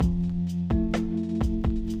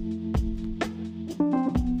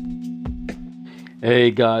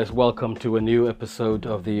Hey guys, welcome to a new episode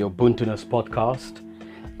of the Ubuntuness podcast.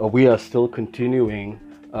 We are still continuing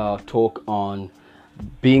talk on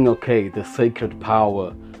being okay, the sacred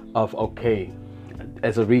power of okay.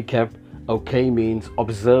 As a recap, okay means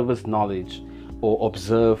observer's knowledge or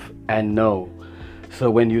observe and know.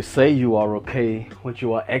 So when you say you are okay, what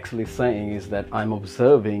you are actually saying is that I'm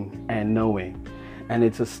observing and knowing. And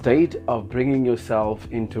it's a state of bringing yourself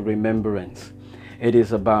into remembrance. It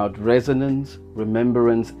is about resonance,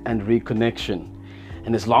 remembrance, and reconnection.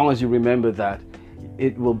 And as long as you remember that,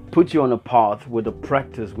 it will put you on a path with a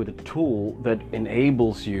practice, with a tool that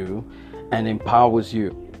enables you and empowers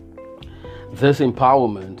you. This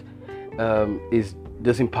empowerment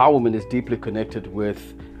is deeply connected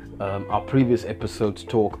with our previous episode's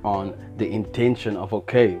talk on the intention of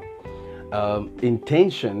okay.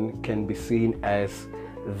 Intention can be seen as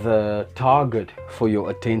the target for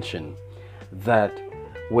your attention. That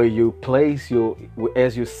where you place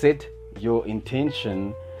as you set your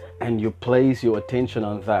intention and you place your attention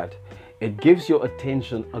on that, it gives your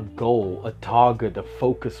attention a goal, a target, a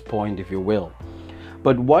focus point, if you will.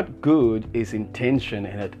 But what good is intention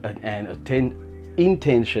and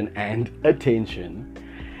intention and attention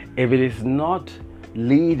if it is not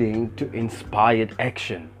leading to inspired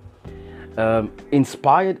action?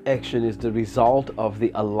 Inspired action is the result of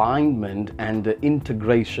the alignment and the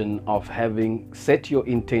integration of having set your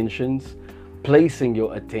intentions, placing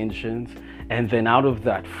your attentions, and then out of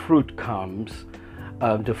that fruit comes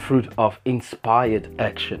the fruit of inspired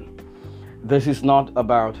action. This is not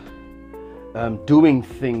about doing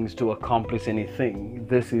things to accomplish anything.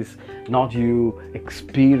 This is not you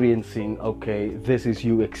experiencing okay, this is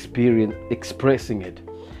you expressing it.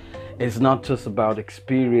 It's not just about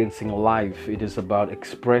experiencing life, it is about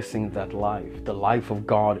expressing that life. The life of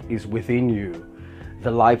God is within you. The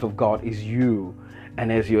life of God is you.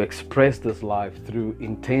 And as you express this life through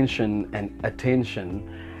intention and attention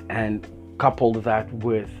and couple that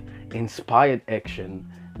with inspired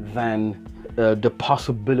action, then the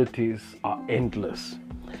possibilities are endless.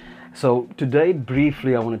 So today,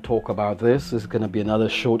 briefly, I want to talk about this. This is going to be another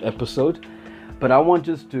short episode, but I want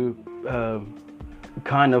just to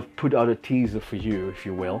kind of put out a teaser for you, if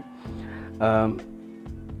you will.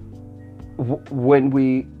 When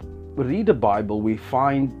we read the Bible, we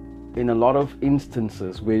find in a lot of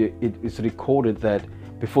instances where it is recorded that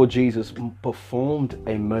before Jesus performed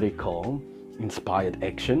a miracle, inspired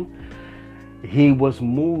action, he was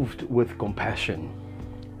moved with compassion.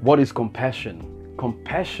 What is compassion?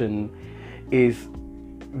 Compassion is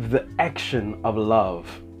the action of love.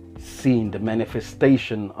 Seen the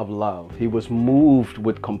manifestation of love. He was moved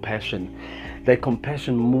with compassion. That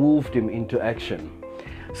compassion moved him into action.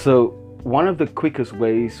 So one of the quickest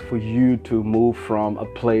ways for you to move from a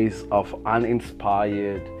place of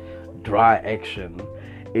uninspired, dry action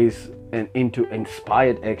into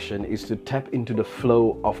inspired action is to tap into the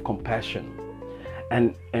flow of compassion.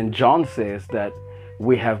 And John says that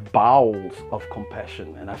we have bowels of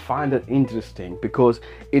compassion. And I find that interesting because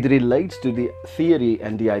it relates to the theory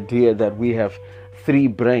and the idea that we have three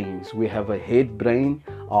brains. We have a head brain,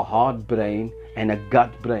 a heart brain, and a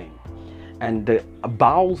gut brain. And the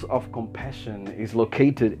bowels of compassion is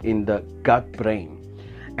located in the gut brain.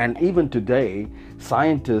 And even today,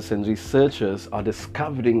 scientists and researchers are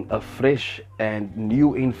discovering a fresh and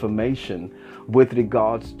new information with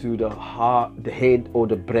regards to the heart, the head or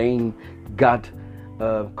the brain, gut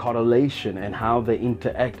correlation and how they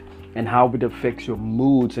interact and how it affects your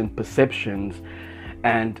moods and perceptions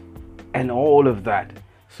and all of that.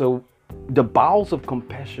 So the bowels of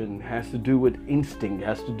compassion has to do with instinct,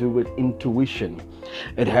 has to do with intuition,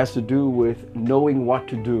 it has to do with knowing what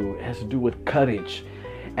to do, it has to do with courage,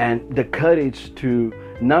 and the courage to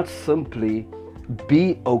not simply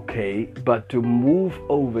be okay, but to move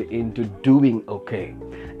over into doing okay.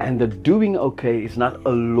 And the doing okay is not a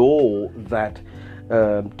law that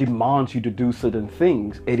demands you to do certain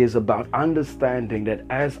things. It is about understanding that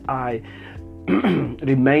as I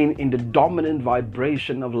remain in the dominant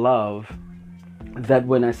vibration of love, that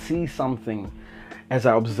when I see something, as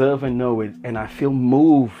I observe and know it, and I feel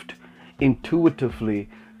moved intuitively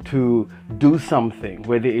to do something,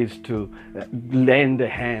 whether it's to lend a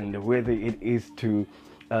hand, whether it is to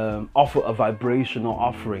offer a vibrational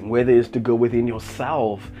offering, whether it's to go within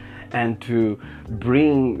yourself and to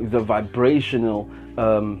bring the vibrational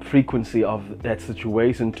frequency of that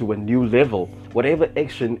situation to a new level. Whatever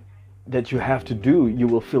action that you have to do, you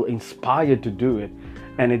will feel inspired to do it,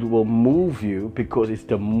 and it will move you because it's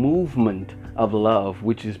the movement of love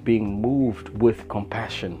which is being moved with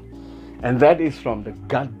compassion. And that is from the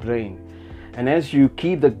gut brain. And as you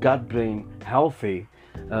keep the gut brain healthy,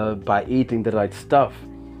 by eating the right stuff,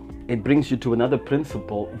 it brings you to another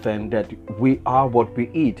principle then, that we are what we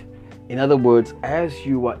eat. In other words, as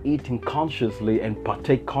you are eating consciously and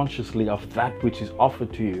partake consciously of that which is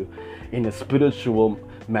offered to you in a spiritual,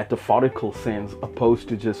 metaphorical sense, opposed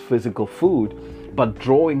to just physical food, but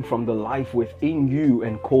drawing from the life within you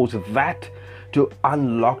and cause that to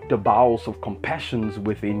unlock the bowels of compassions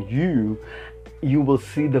within you, you will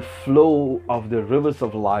see the flow of the rivers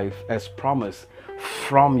of life as promised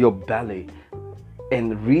from your belly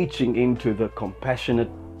and reaching into the compassionate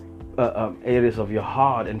areas of your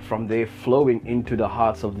heart, and from there flowing into the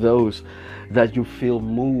hearts of those that you feel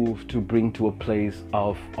moved to bring to a place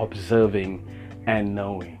of observing and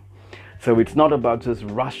knowing. So it's not about just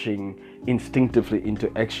rushing instinctively into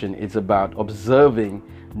action. It's about observing,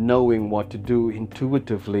 knowing what to do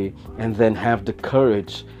intuitively, and then have the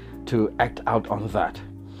courage to act out on that.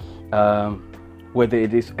 Whether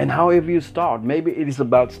it is, and however you start, maybe it is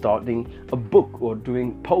about starting a book or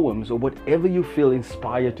doing poems or whatever you feel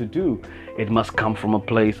inspired to do. It must come from a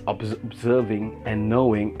place of observing and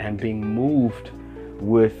knowing and being moved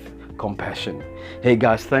with compassion. Hey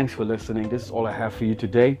guys, thanks for listening. This is all I have for you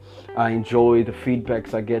today. I enjoy the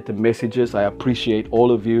feedbacks I get, the messages. I appreciate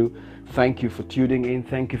all of you. Thank you for tuning in.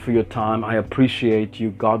 Thank you for your time. I appreciate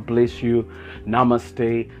you. God bless you.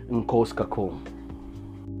 Namaste. Nkos Kakom.